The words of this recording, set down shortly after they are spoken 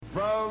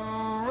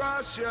from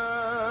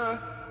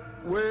Russia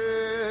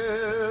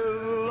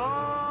with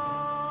love.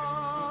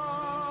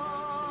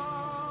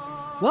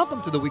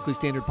 Welcome to the Weekly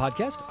Standard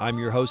Podcast. I'm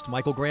your host,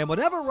 Michael Graham.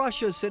 Whatever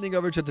Russia is sending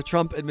over to the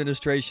Trump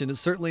administration is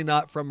certainly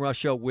not from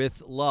Russia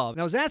with love. And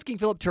I was asking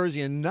Philip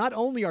Terzian, not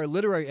only our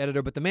literary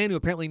editor, but the man who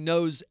apparently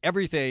knows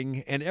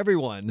everything and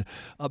everyone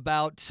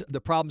about the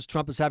problems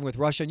Trump is having with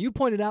Russia. And you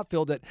pointed out,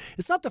 Phil, that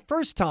it's not the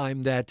first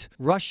time that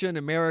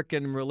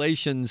Russian-American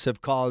relations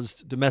have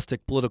caused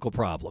domestic political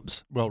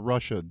problems. Well,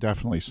 Russia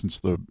definitely since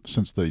the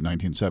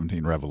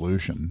 1917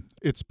 revolution.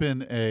 It's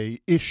been a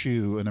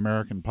issue in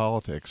American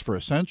politics for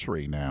a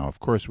century now. Of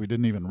course, we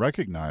didn't even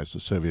recognize the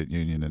Soviet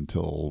Union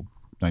until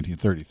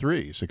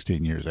 1933,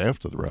 16 years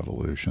after the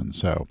revolution.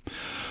 So,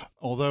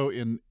 although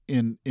in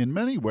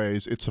many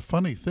ways it's a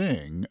funny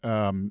thing,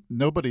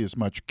 nobody has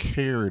much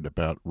cared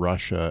about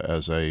Russia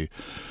as a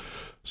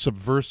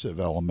subversive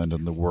element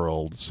in the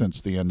world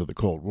since the end of the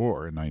Cold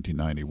War in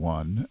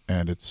 1991.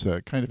 And it's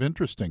kind of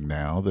interesting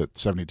now that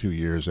 72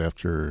 years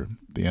after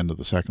the end of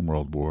the Second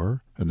World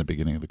War and the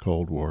beginning of the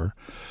Cold War,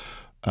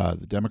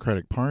 the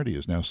Democratic Party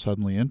is now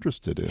suddenly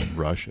interested in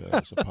Russia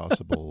as a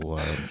possible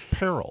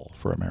peril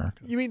for America.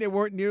 You mean they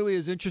weren't nearly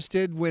as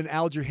interested when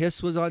Alger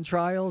Hiss was on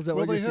trial? Is that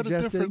what you're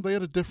suggesting? They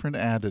had a different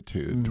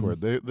attitude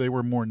toward they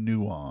were more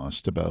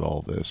nuanced about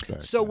all this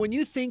back So then. when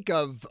you think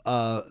of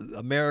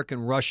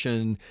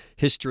American-Russian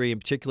history,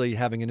 and particularly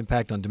having an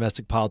impact on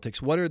domestic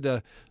politics, what are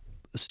the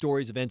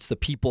stories, events, the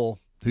people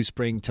who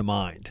spring to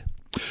mind?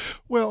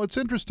 Well, it's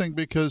interesting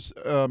because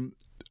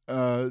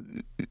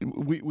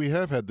we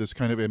have had this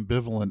kind of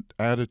ambivalent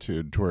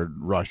attitude toward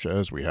Russia,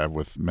 as we have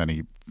with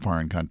many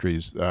foreign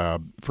countries.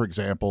 For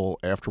example,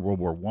 after World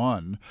War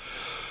I,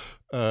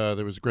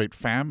 there was a great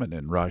famine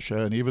in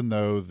Russia, and even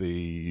though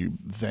the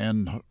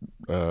then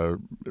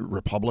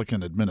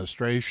Republican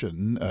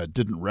administration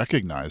didn't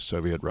recognize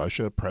Soviet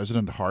Russia,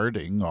 President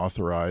Harding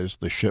authorized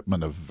the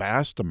shipment of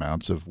vast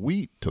amounts of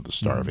wheat to the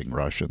starving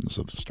Russians,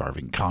 of the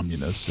starving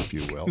communists, if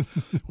you will,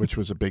 which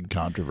was a big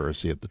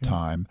controversy at the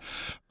time.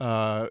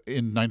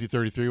 In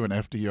 1933, when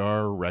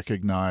FDR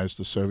recognized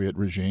the Soviet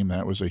regime,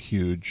 that was a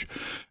huge...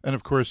 And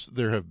of course,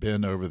 there have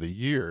been over the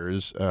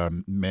years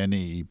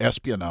many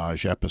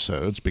espionage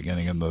episodes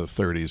beginning in the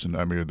 30s, and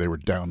I mean they were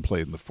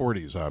downplayed in the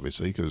 40s,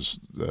 obviously,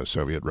 because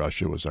Soviet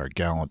Russia was our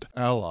gallant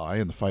ally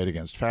in the fight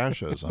against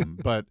fascism.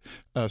 But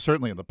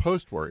certainly in the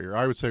post-war era,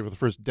 I would say for the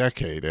first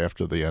decade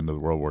after the end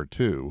of World War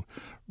II,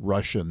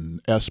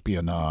 Russian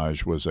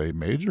espionage was a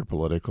major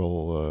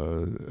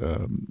political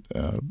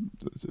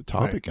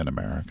topic in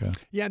America.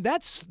 Yeah,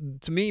 that's,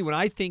 to me, when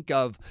I think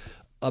of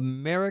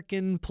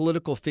American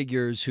political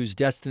figures whose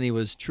destiny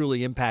was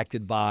truly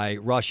impacted by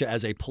Russia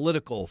as a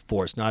political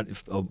force, not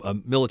a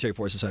military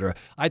force, et cetera,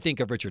 I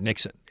think of Richard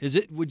Nixon.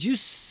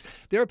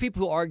 There are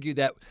people who argue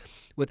that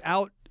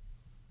without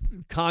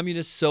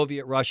communist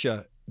Soviet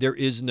Russia, there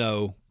is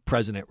no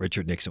President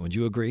Richard Nixon. Would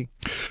you agree?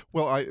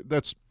 Well,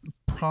 that's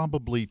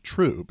probably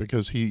true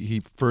because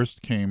he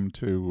first came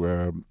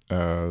to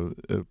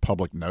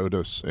public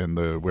notice in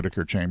the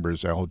Whittaker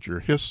Chambers Alger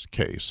Hiss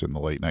case in the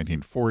late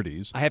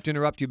 1940s. I have to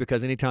interrupt you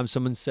because anytime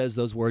someone says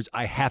those words,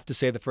 I have to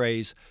say the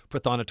phrase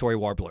prothonotary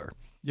warbler.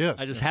 Yes.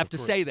 I just have to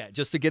say that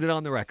just to get it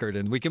on the record,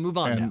 and we can move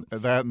on now.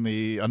 And that and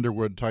the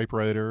Underwood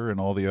typewriter and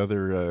all the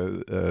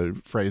other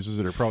phrases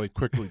that are probably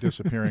quickly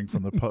disappearing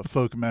from the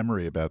folk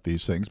memory about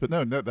these things. But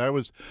no, that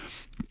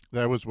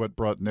was what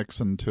brought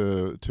Nixon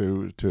to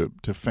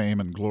fame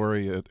and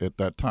glory at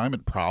that time,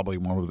 and probably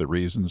one of the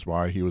reasons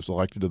why he was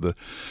elected to the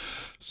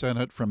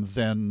Senate from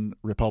then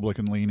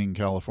Republican-leaning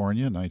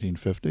California in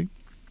 1950.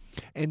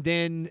 And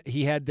then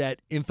he had that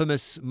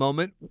infamous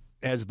moment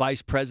as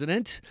vice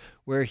president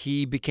where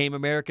he became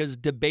America's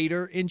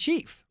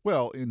debater-in-chief.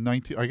 Well, I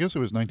guess it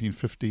was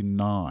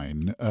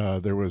 1959.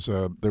 There was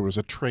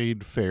a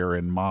trade fair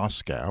in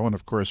Moscow, and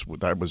of course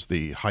that was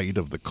the height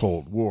of the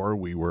Cold War.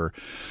 We were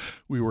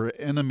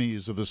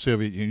enemies of the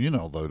Soviet Union,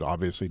 although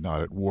obviously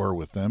not at war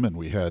with them. And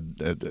we had,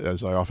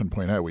 as I often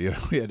point out, we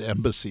had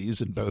embassies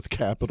in both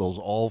capitals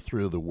all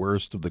through the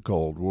worst of the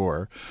Cold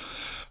War.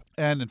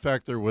 And in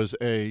fact, there was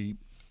a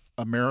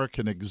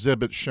American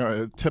exhibit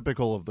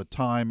typical of the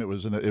time. It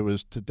was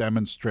to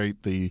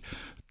demonstrate the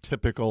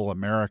typical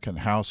American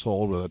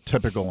household with a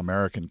typical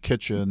American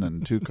kitchen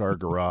and two-car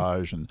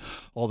garage and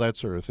all that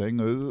sort of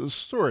thing. It was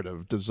sort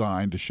of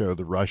designed to show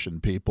the Russian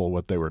people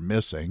what they were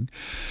missing.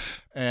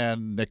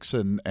 And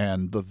Nixon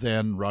and the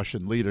then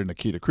Russian leader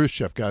Nikita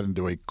Khrushchev got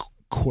into a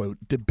quote,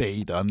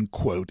 debate,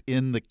 unquote,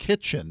 in the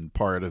kitchen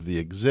part of the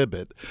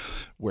exhibit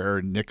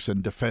where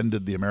Nixon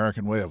defended the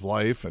American way of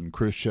life and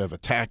Khrushchev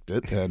attacked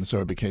it. And so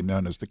it became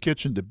known as the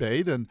kitchen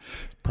debate and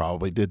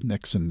probably did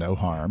Nixon no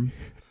harm.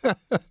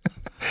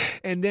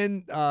 And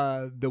then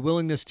the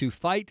willingness to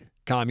fight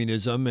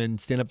communism and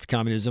stand up to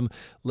communism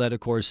led, of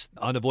course,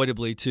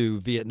 unavoidably to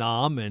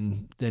Vietnam,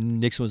 and then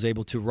Nixon was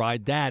able to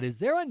ride that. Is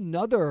there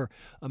another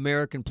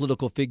American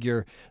political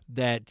figure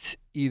that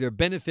either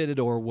benefited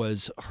or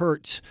was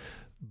hurt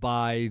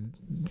by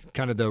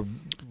kind of the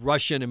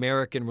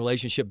Russian-American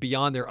relationship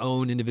beyond their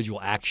own individual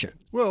action?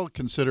 Well,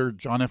 consider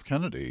John F.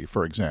 Kennedy,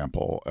 for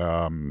example.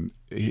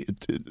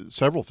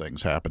 Several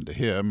things happened to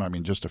him. I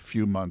mean, just a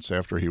few months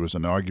after he was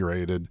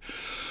inaugurated,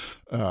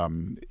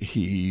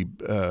 he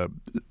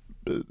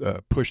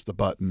pushed the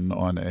button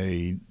on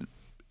a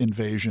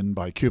invasion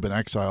by Cuban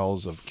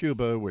exiles of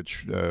Cuba,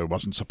 which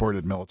wasn't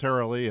supported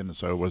militarily, and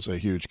so it was a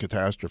huge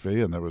catastrophe.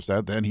 And there was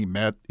that. Then he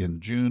met in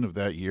June of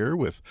that year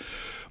with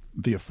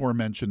the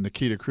aforementioned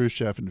Nikita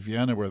Khrushchev in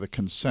Vienna, where the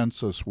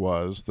consensus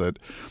was that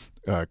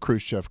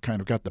Khrushchev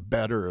kind of got the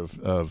better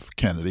of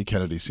Kennedy.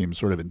 Kennedy seemed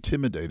sort of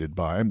intimidated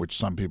by him, which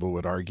some people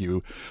would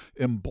argue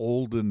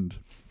emboldened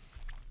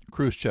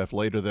Khrushchev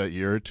later that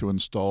year to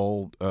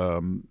install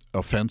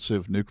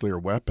offensive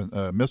nuclear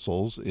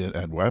missiles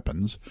and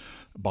weapons,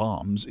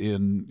 bombs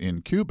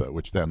in Cuba,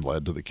 which then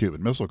led to the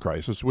Cuban Missile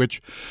Crisis,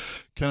 which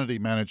Kennedy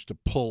managed to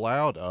pull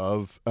out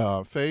of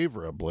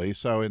favorably.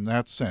 So in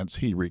that sense,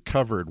 he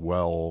recovered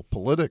well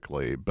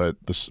politically, but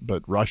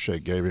Russia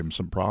gave him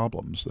some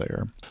problems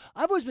there.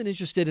 I've always been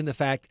interested in the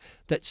fact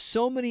that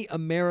so many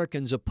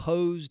Americans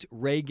opposed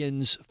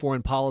Reagan's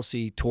foreign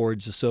policy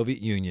towards the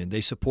Soviet Union.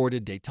 They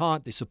supported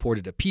détente, they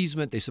supported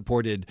appeasement, they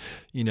supported,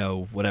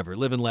 whatever,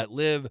 live and let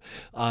live.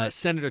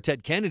 Senator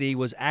Ted Kennedy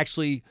was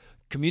actually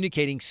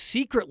communicating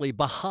secretly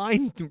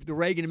behind the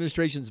Reagan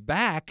administration's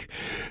back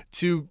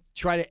to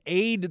try to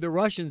aid the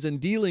Russians in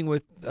dealing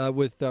with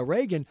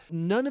Reagan.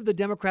 None of the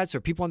Democrats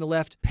or people on the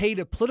left paid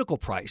a political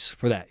price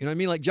for that. You know what I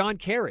mean? Like John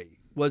Kerry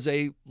was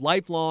a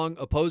lifelong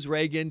opposed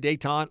Reagan,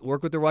 détente,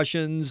 work with the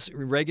Russians,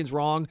 Reagan's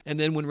wrong. And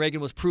then when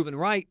Reagan was proven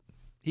right,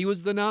 he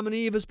was the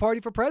nominee of his party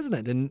for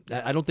president, and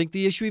I don't think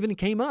the issue even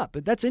came up.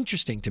 But that's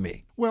interesting to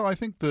me. Well, I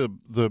think the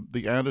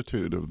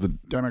attitude of the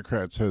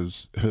Democrats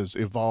has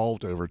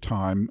evolved over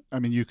time. I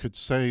mean, you could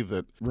say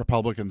that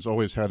Republicans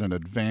always had an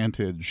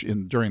advantage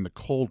during the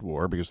Cold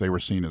War because they were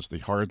seen as the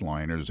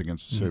hardliners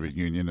against the Soviet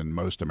Union, and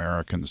most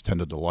Americans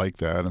tended to like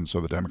that. And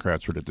so the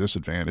Democrats were at a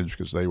disadvantage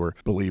because they were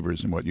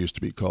believers in what used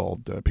to be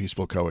called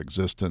peaceful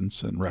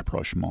coexistence and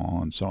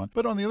rapprochement and so on.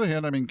 But on the other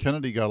hand, I mean,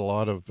 Kennedy got a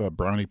lot of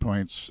brownie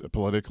points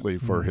politically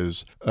for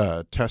his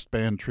test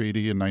ban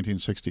treaty in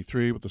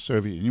 1963 with the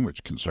Soviet Union,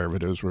 which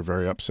conservatives were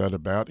very upset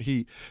about.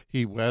 He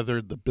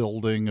weathered the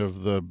building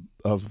of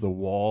the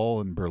wall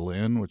in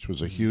Berlin, which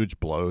was a huge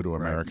blow to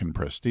American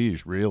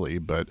prestige, really,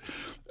 but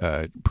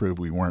proved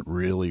we weren't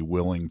really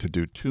willing to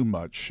do too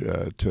much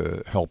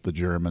to help the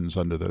Germans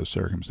under those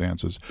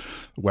circumstances,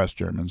 West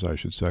Germans, I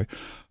should say.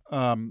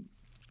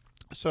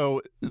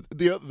 So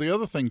the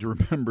other thing to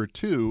remember,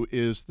 too,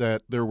 is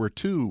that there were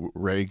two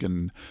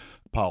Reagan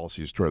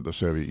policies toward the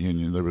Soviet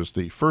Union. There was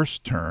the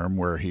first term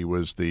where he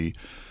was the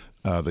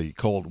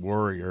Cold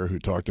Warrior who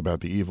talked about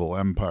the evil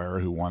empire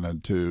who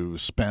wanted to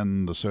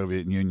spend the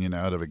Soviet Union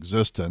out of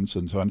existence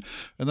and so on.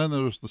 And then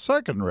there was the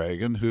second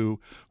Reagan who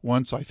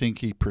once I think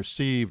he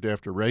perceived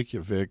after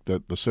Reykjavik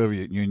that the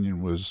Soviet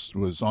Union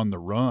was on the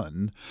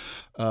run.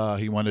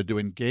 He wanted to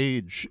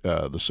engage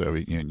the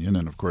Soviet Union.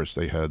 And, of course,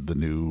 they had the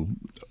new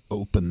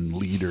open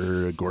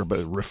leader,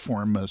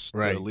 reformist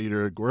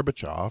leader,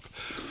 Gorbachev,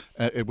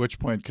 at which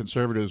point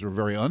conservatives were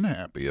very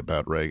unhappy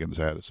about Reagan's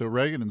attitude. So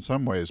Reagan in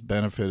some ways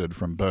benefited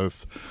from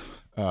both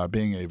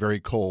being a very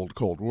cold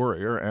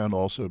warrior and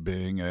also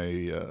being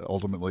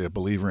ultimately a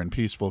believer in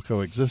peaceful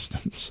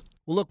coexistence.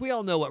 Well, look, we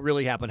all know what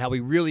really happened, how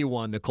we really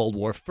won the Cold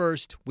War.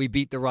 First, we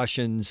beat the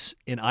Russians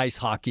in ice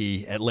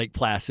hockey at Lake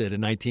Placid in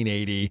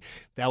 1980.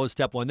 That was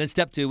step one. Then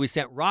step two, we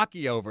sent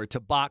Rocky over to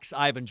box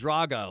Ivan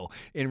Drago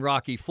in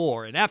Rocky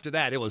IV. And after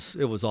that, it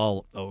was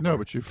all over. No,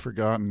 but you've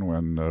forgotten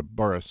when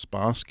Boris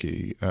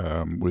Spassky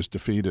was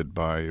defeated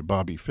by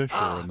Bobby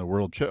Fischer in the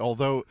World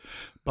although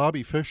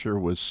Bobby Fischer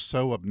was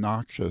so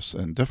obnoxious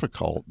and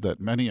difficult that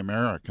many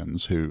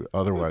Americans who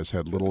otherwise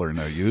had little or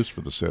no use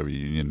for the Soviet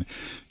Union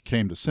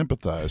came to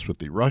sympathize with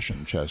the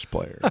Russian chess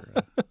player.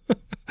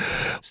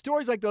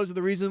 Stories like those are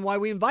the reason why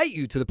we invite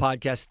you to the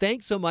podcast.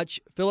 Thanks so much,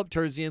 Philip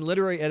Terzian,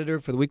 literary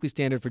editor for the Weekly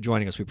Standard, for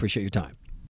joining us. We appreciate your time.